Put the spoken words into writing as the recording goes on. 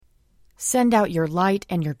Send out your light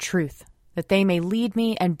and your truth, that they may lead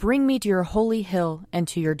me and bring me to your holy hill and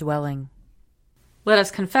to your dwelling. Let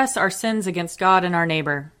us confess our sins against God and our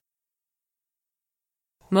neighbor.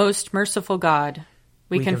 Most merciful God,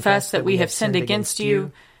 we confess that we have sinned against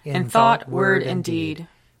you in thought, word, and deed,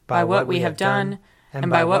 by what we have done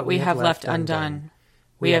and by what we have left undone.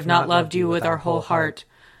 We have not loved you with our whole heart.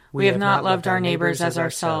 We have not loved our neighbors as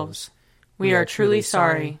ourselves. We are truly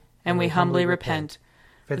sorry, and we humbly repent.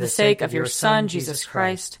 For the sake of your Son, Jesus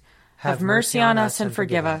Christ, have mercy on us and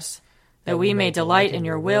forgive us, that we may delight in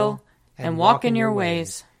your will and walk in your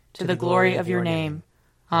ways, to the glory of your name.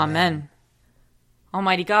 Amen.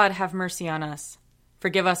 Almighty God, have mercy on us.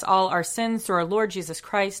 Forgive us all our sins through our Lord Jesus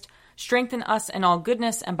Christ. Strengthen us in all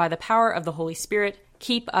goodness, and by the power of the Holy Spirit,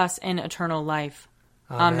 keep us in eternal life.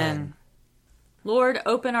 Amen. Lord,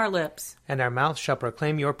 open our lips, and our mouth shall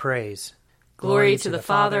proclaim your praise. Glory to the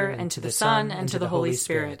Father, and to the Son, and to the Holy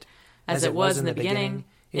Spirit, as it was in the beginning,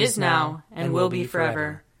 is now, and will be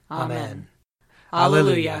forever. Amen.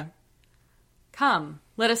 Alleluia. Come,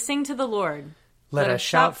 let us sing to the Lord. Let us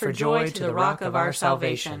shout for joy to the rock of our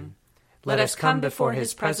salvation. Let us come before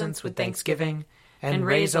his presence with thanksgiving, and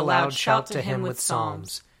raise a loud shout to him with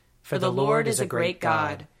psalms. For the Lord is a great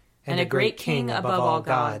God, and a great King above all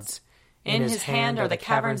gods. In his hand are the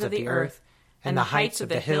caverns of the earth, and the heights of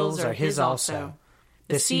the hills are his also.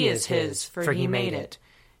 The sea is his, for he made it,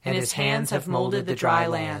 and his hands have molded the dry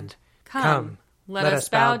land. Come, let us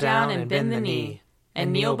bow down and bend the knee,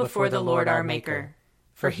 and kneel before the Lord our Maker.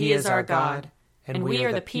 For he is our God, and we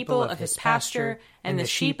are the people of his pasture and the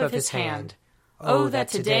sheep of his hand. Oh, that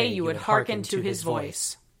today you would hearken to his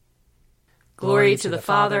voice. Glory to the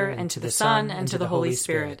Father, and to the Son, and to the Holy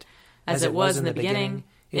Spirit, as it was in the beginning,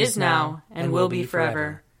 is now, and will be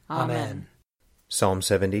forever. Amen. Psalm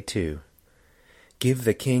 72. Give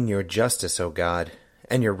the king your justice, O God,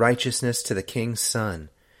 and your righteousness to the king's son,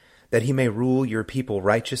 that he may rule your people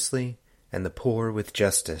righteously, and the poor with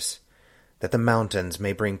justice, that the mountains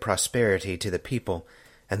may bring prosperity to the people,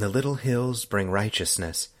 and the little hills bring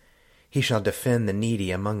righteousness. He shall defend the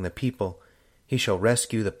needy among the people. He shall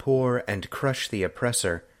rescue the poor and crush the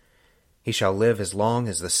oppressor. He shall live as long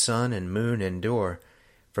as the sun and moon endure,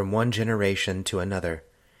 from one generation to another.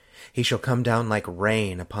 He shall come down like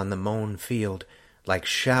rain upon the mown field, like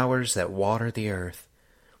showers that water the earth.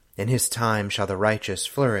 In his time shall the righteous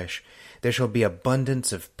flourish. There shall be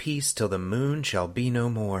abundance of peace till the moon shall be no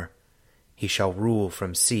more. He shall rule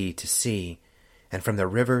from sea to sea, and from the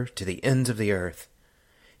river to the ends of the earth.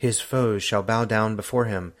 His foes shall bow down before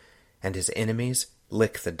him, and his enemies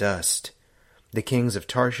lick the dust. The kings of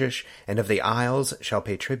Tarshish and of the isles shall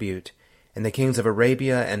pay tribute, and the kings of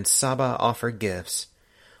Arabia and Saba offer gifts.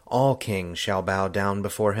 All kings shall bow down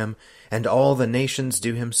before him, and all the nations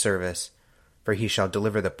do him service. For he shall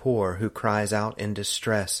deliver the poor who cries out in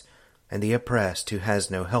distress, and the oppressed who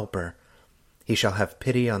has no helper. He shall have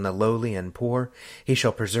pity on the lowly and poor. He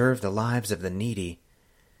shall preserve the lives of the needy.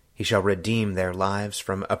 He shall redeem their lives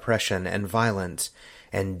from oppression and violence,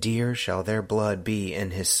 and dear shall their blood be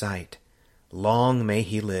in his sight. Long may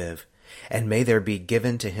he live, and may there be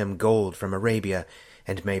given to him gold from Arabia,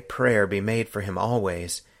 and may prayer be made for him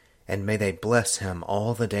always, and may they bless him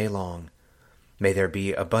all the day long. May there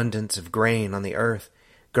be abundance of grain on the earth,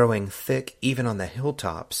 growing thick even on the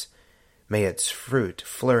hilltops. May its fruit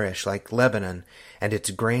flourish like Lebanon, and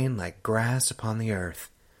its grain like grass upon the earth.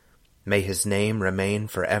 May his name remain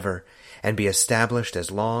forever, and be established as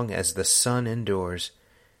long as the sun endures.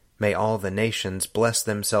 May all the nations bless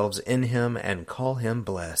themselves in him and call him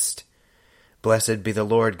blessed. Blessed be the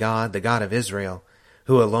Lord God, the God of Israel,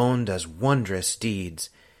 who alone does wondrous deeds,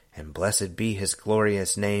 and blessed be his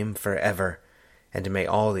glorious name forever. And may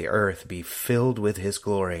all the earth be filled with his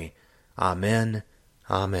glory. Amen.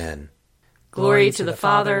 Amen. Glory to the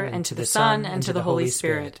Father, and to the Son, and to the Holy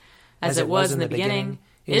Spirit, as it was in the beginning,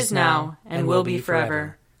 is now, and will be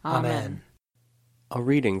forever. Amen. A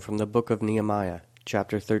reading from the book of Nehemiah,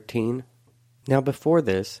 chapter 13. Now before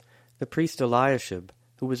this, the priest Eliashib,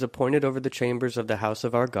 who was appointed over the chambers of the house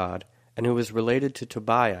of our God, and who was related to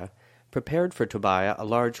Tobiah, prepared for Tobiah a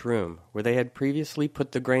large room, where they had previously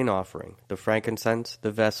put the grain offering, the frankincense,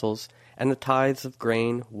 the vessels, and the tithes of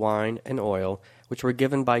grain, wine, and oil, which were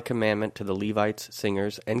given by commandment to the Levites,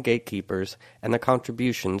 singers, and gatekeepers, and the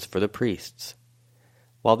contributions for the priests.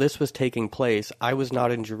 While this was taking place, I was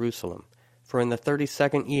not in Jerusalem, for in the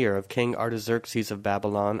 32nd year of King Artaxerxes of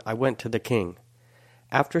Babylon I went to the king.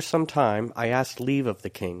 After some time I asked leave of the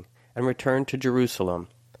king, and returned to Jerusalem.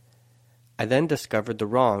 I then discovered the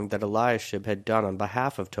wrong that Eliashib had done on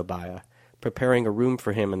behalf of Tobiah, preparing a room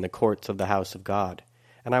for him in the courts of the house of God.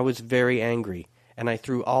 And I was very angry, and I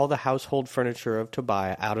threw all the household furniture of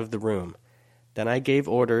Tobiah out of the room. Then I gave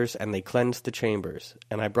orders, and they cleansed the chambers,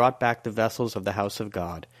 and I brought back the vessels of the house of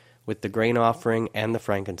God, with the grain offering and the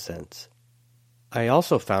frankincense. I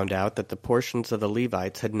also found out that the portions of the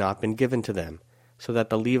Levites had not been given to them, so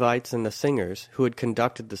that the Levites and the singers who had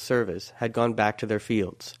conducted the service had gone back to their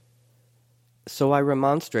fields. So I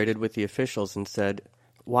remonstrated with the officials and said,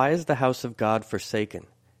 "Why is the house of God forsaken?"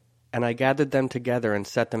 And I gathered them together and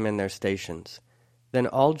set them in their stations. Then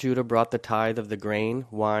all Judah brought the tithe of the grain,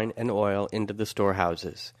 wine, and oil into the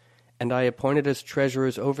storehouses. And I appointed as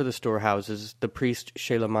treasurers over the storehouses the priest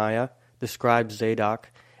Shelemiah, the scribe Zadok,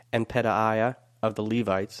 and Pedaiah of the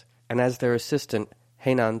Levites, and as their assistant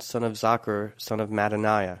Hanan son of Zachar son of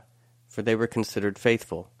Mattaniah, for they were considered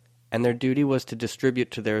faithful, and their duty was to distribute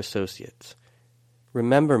to their associates.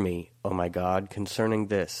 Remember me, O my God, concerning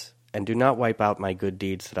this, and do not wipe out my good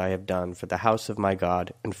deeds that I have done for the house of my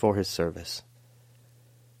God and for his service.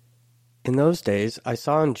 In those days I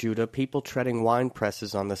saw in Judah people treading wine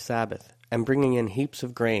presses on the Sabbath, and bringing in heaps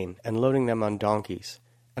of grain, and loading them on donkeys,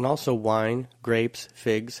 and also wine, grapes,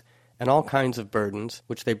 figs, and all kinds of burdens,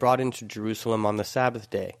 which they brought into Jerusalem on the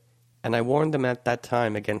Sabbath day. And I warned them at that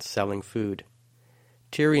time against selling food.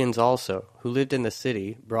 Tyrians also, who lived in the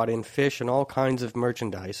city, brought in fish and all kinds of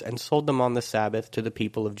merchandise, and sold them on the Sabbath to the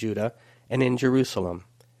people of Judah, and in Jerusalem.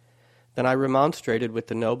 Then I remonstrated with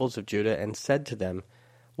the nobles of Judah, and said to them,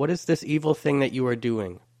 "What is this evil thing that you are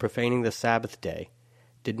doing, profaning the Sabbath day?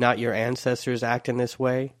 Did not your ancestors act in this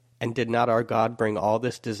way? And did not our God bring all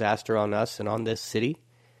this disaster on us and on this city?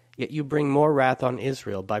 Yet you bring more wrath on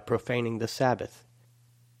Israel by profaning the Sabbath."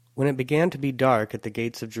 When it began to be dark at the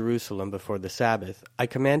gates of Jerusalem before the Sabbath, I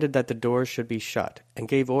commanded that the doors should be shut, and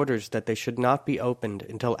gave orders that they should not be opened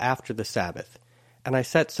until after the Sabbath. And I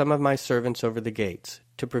set some of my servants over the gates,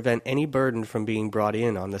 to prevent any burden from being brought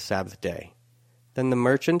in on the Sabbath day. Then the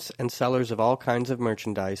merchants and sellers of all kinds of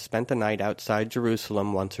merchandise spent the night outside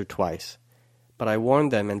Jerusalem once or twice. But I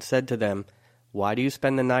warned them and said to them, "Why do you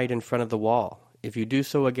spend the night in front of the wall? If you do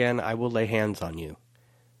so again, I will lay hands on you."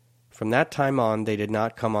 From that time on they did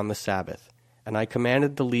not come on the Sabbath, and I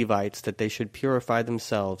commanded the Levites that they should purify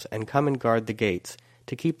themselves and come and guard the gates,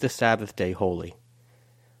 to keep the Sabbath day holy.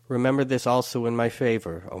 Remember this also in my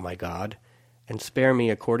favor, O my God, and spare me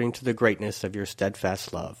according to the greatness of your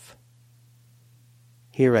steadfast love.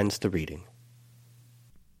 Here ends the reading.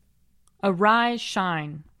 Arise,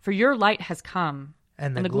 shine, for your light has come,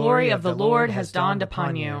 and the glory of the Lord has dawned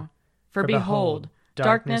upon you. For behold,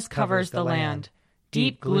 darkness covers the land,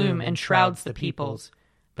 deep gloom enshrouds the peoples.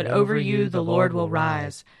 But over you the Lord will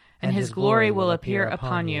rise, and his glory will appear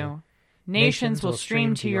upon you. Nations will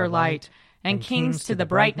stream to your light, and kings to the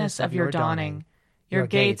brightness of your dawning. Your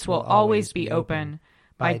gates will always be open.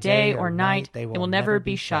 By day or night they will never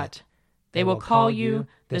be shut. They will call you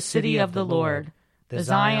the city of the Lord, the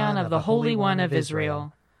Zion of the Holy One of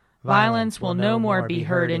Israel. Violence will no more be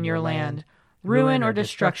heard in your land, ruin or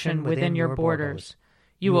destruction within your borders.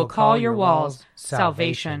 You will call your walls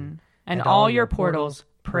salvation, and all your portals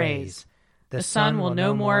praise. The sun will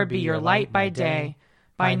no more be your light by day.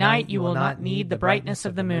 By night you will not need the brightness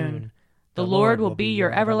of the moon. The Lord will be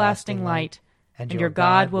your everlasting light, and your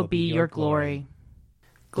God will be your glory.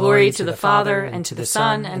 Glory to the Father, and to the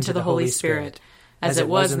Son, and to the Holy Spirit, as it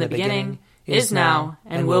was in the beginning, is now,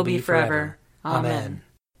 and will be forever. Amen.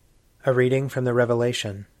 A reading from the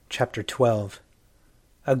Revelation, chapter 12.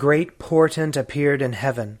 A great portent appeared in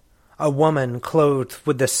heaven, a woman clothed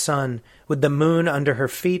with the sun, with the moon under her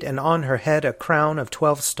feet, and on her head a crown of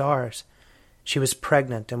 12 stars. She was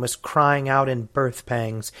pregnant and was crying out in birth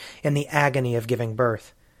pangs, in the agony of giving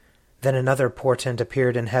birth. Then another portent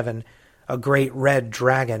appeared in heaven, a great red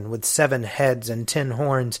dragon with 7 heads and 10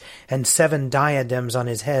 horns, and 7 diadems on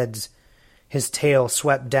his heads. His tail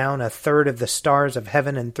swept down 1/3 of the stars of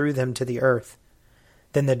heaven and threw them to the earth.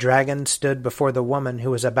 Then the dragon stood before the woman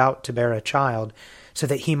who was about to bear a child, so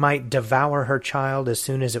that he might devour her child as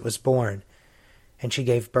soon as it was born. And she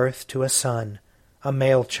gave birth to a son, a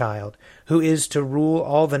male child, who is to rule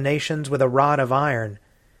all the nations with a rod of iron.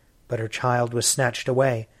 But her child was snatched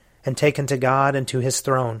away, and taken to God and to his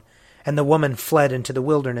throne. And the woman fled into the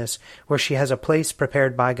wilderness, where she has a place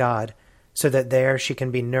prepared by God, so that there she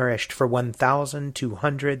can be nourished for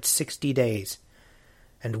 1,260 days.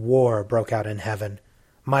 And war broke out in heaven.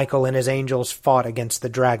 Michael and his angels fought against the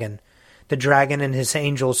dragon. The dragon and his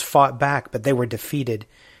angels fought back, but they were defeated,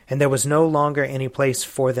 and there was no longer any place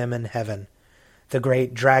for them in heaven. The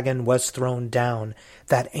great dragon was thrown down,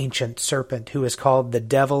 that ancient serpent who is called the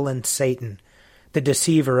devil and Satan, the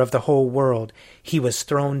deceiver of the whole world. He was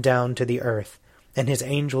thrown down to the earth, and his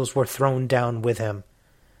angels were thrown down with him.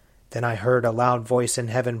 Then I heard a loud voice in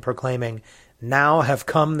heaven proclaiming, "Now have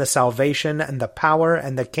come the salvation and the power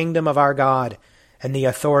and the kingdom of our God, and the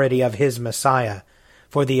authority of his Messiah.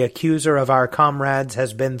 For the accuser of our comrades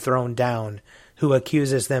has been thrown down, who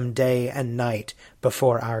accuses them day and night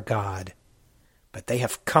before our God. But they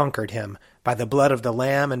have conquered him by the blood of the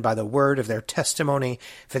Lamb and by the word of their testimony,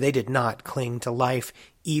 for they did not cling to life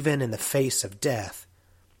even in the face of death.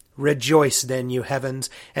 Rejoice then, you heavens,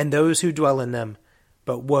 and those who dwell in them.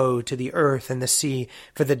 But woe to the earth and the sea,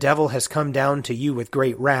 for the devil has come down to you with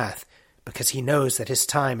great wrath, because he knows that his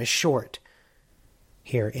time is short."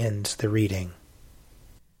 Here ends the reading.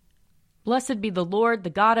 Blessed be the Lord, the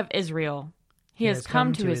God of Israel. He has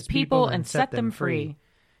come to his people and set them free.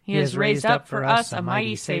 He has raised up for us a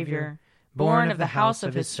mighty Savior, born of the house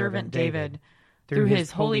of his servant David. Through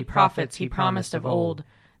his holy prophets he promised of old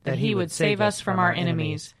that he would save us from our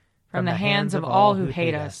enemies, from the hands of all who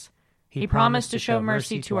hate us. He promised to show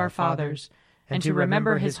mercy to our fathers, and to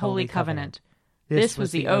remember his holy covenant. This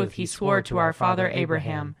was the oath he swore to our father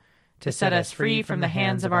Abraham, to set us free from the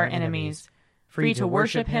hands of our enemies, free to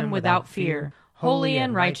worship him without fear, holy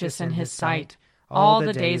and righteous in his sight, all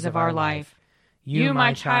the days of our life. You,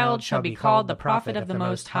 my child, shall be called the prophet of the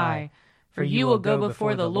Most High, for you will go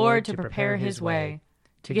before the Lord to prepare his way,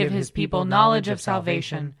 to give his people knowledge of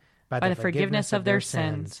salvation by the forgiveness of their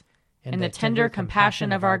sins. In the tender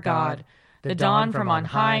compassion of our God, the dawn from on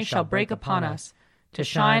high shall break upon us, to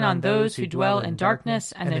shine on those who dwell in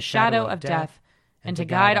darkness and the shadow of death, and to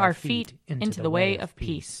guide our feet into the way of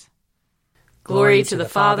peace. Glory to the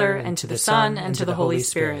Father, and to the Son, and to the Holy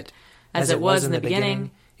Spirit, as it was in the beginning,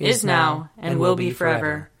 is now, and will be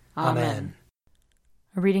forever. Amen.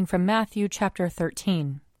 A reading from Matthew chapter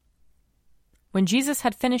 13. When Jesus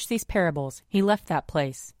had finished these parables, he left that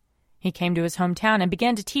place. He came to his hometown and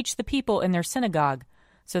began to teach the people in their synagogue,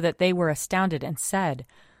 so that they were astounded and said,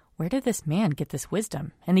 "Where did this man get this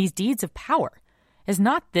wisdom and these deeds of power? Is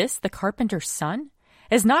not this the carpenter's son?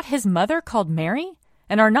 Is not his mother called Mary?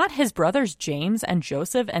 And are not his brothers James and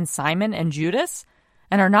Joseph and Simon and Judas?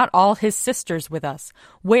 And are not all his sisters with us?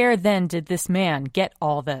 Where then did this man get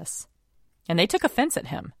all this?" And they took offense at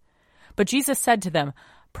him. But Jesus said to them,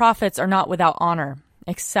 "Prophets are not without honor,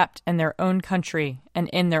 except in their own country and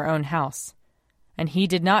in their own house." And he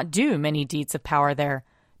did not do many deeds of power there,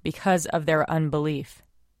 because of their unbelief.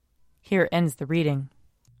 Here ends the reading.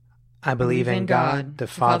 I believe in God, the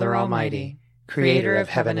Father Almighty, creator of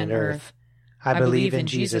heaven and earth. I believe in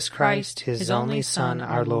Jesus Christ, his only Son,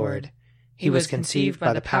 our Lord. He was conceived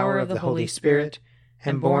by the power of the Holy Spirit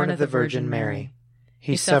and born of the Virgin Mary.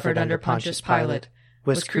 He suffered under Pontius Pilate,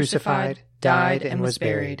 was crucified, died, and was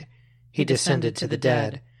buried. He descended to the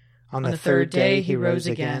dead. On the third day he rose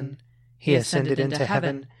again. He ascended into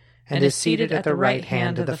heaven and is seated at the right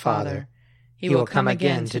hand of the Father. He will come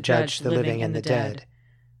again to judge the living and the dead.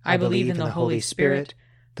 I believe in the Holy Spirit,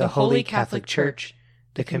 the Holy Catholic Church,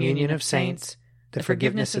 the communion of saints, the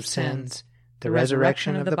forgiveness of sins, the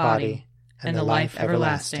resurrection of the body, and the life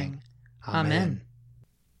everlasting. Amen.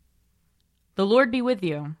 The Lord be with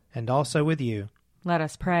you. And also with you. Let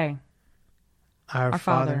us pray. Our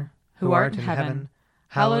Father, who art in heaven,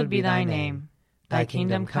 hallowed be thy name. Thy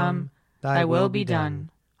kingdom come, thy will be done,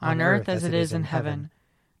 on earth as it is in heaven.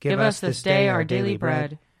 Give us this day our daily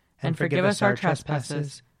bread, and forgive us our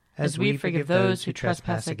trespasses, as we forgive those who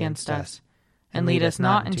trespass against us. And lead us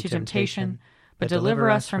not into temptation, but deliver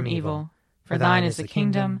us from evil. For thine is the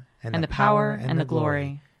kingdom, and the power, and the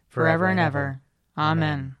glory, forever and ever.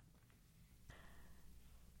 Amen.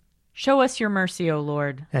 Show us your mercy, O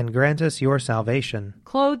Lord. And grant us your salvation.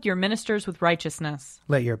 Clothe your ministers with righteousness.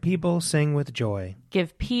 Let your people sing with joy.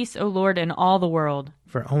 Give peace, O Lord, in all the world.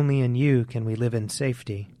 For only in you can we live in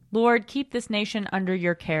safety. Lord, keep this nation under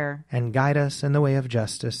your care. And guide us in the way of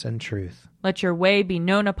justice and truth. Let your way be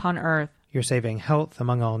known upon earth. Your saving health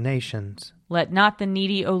among all nations. Let not the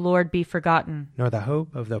needy, O Lord, be forgotten. Nor the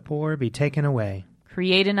hope of the poor be taken away.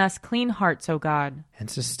 Create in us clean hearts, O God. And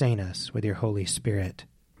sustain us with your Holy Spirit.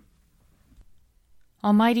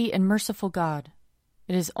 Almighty and merciful God,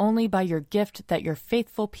 it is only by your gift that your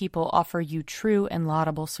faithful people offer you true and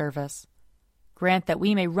laudable service. Grant that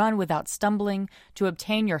we may run without stumbling to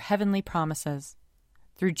obtain your heavenly promises.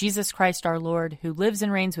 Through Jesus Christ our Lord, who lives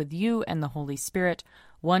and reigns with you and the Holy Spirit,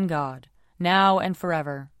 one God, now and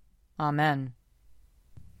forever. Amen.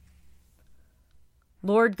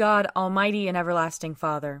 Lord God, almighty and everlasting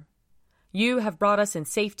Father, you have brought us in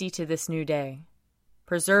safety to this new day.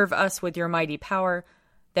 Preserve us with your mighty power,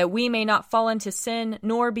 that we may not fall into sin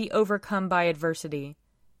nor be overcome by adversity.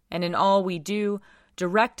 And in all we do,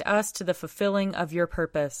 direct us to the fulfilling of your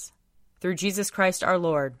purpose. Through Jesus Christ our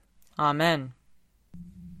Lord. Amen.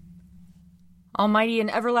 Almighty and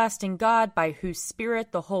everlasting God, by whose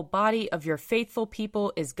Spirit the whole body of your faithful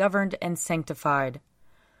people is governed and sanctified,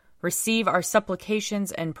 receive our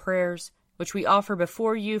supplications and prayers, which we offer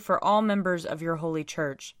before you for all members of your holy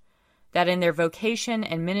church, that in their vocation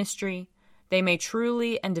and ministry they may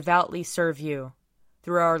truly and devoutly serve you.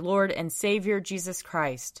 Through our Lord and Savior Jesus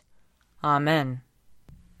Christ. Amen.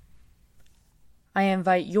 I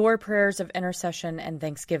invite your prayers of intercession and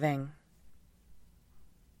thanksgiving.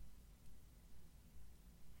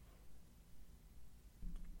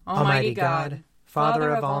 Almighty God, Father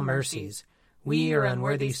of all mercies, we, your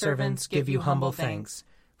unworthy servants, give you humble thanks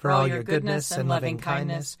for all your goodness and loving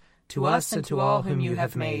kindness to us and to all whom you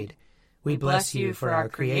have made. We bless you for our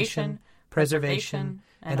creation, preservation,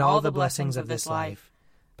 and all the blessings of this life,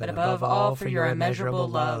 but above all for your immeasurable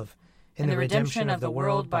love in the redemption of the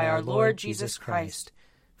world by our Lord Jesus Christ,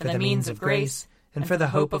 for the means of grace and for the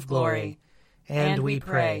hope of glory. And we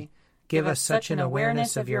pray, give us such an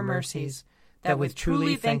awareness of your mercies that with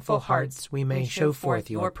truly thankful hearts we may show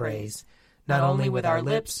forth your praise, not only with our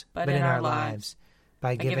lips but in our lives,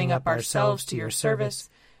 by giving up ourselves to your service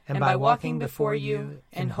and by walking before you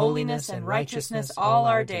in holiness and righteousness all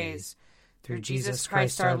our days, through Jesus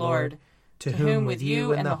Christ our Lord, to whom with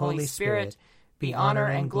you and the Holy Spirit be honor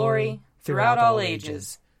and glory throughout all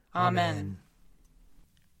ages. Amen.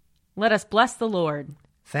 Let us bless the Lord.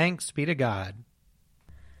 Thanks be to God.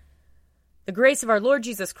 The grace of our Lord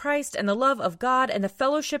Jesus Christ and the love of God and the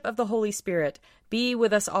fellowship of the Holy Spirit be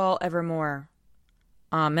with us all evermore.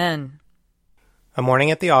 Amen. A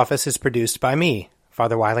Morning at the Office is produced by me,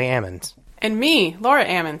 Father Wiley Ammons. And me, Laura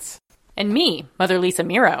Ammons. And me, Mother Lisa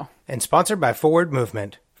Meirow. And sponsored by Forward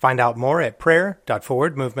Movement. Find out more at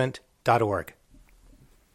prayer.forwardmovement.org.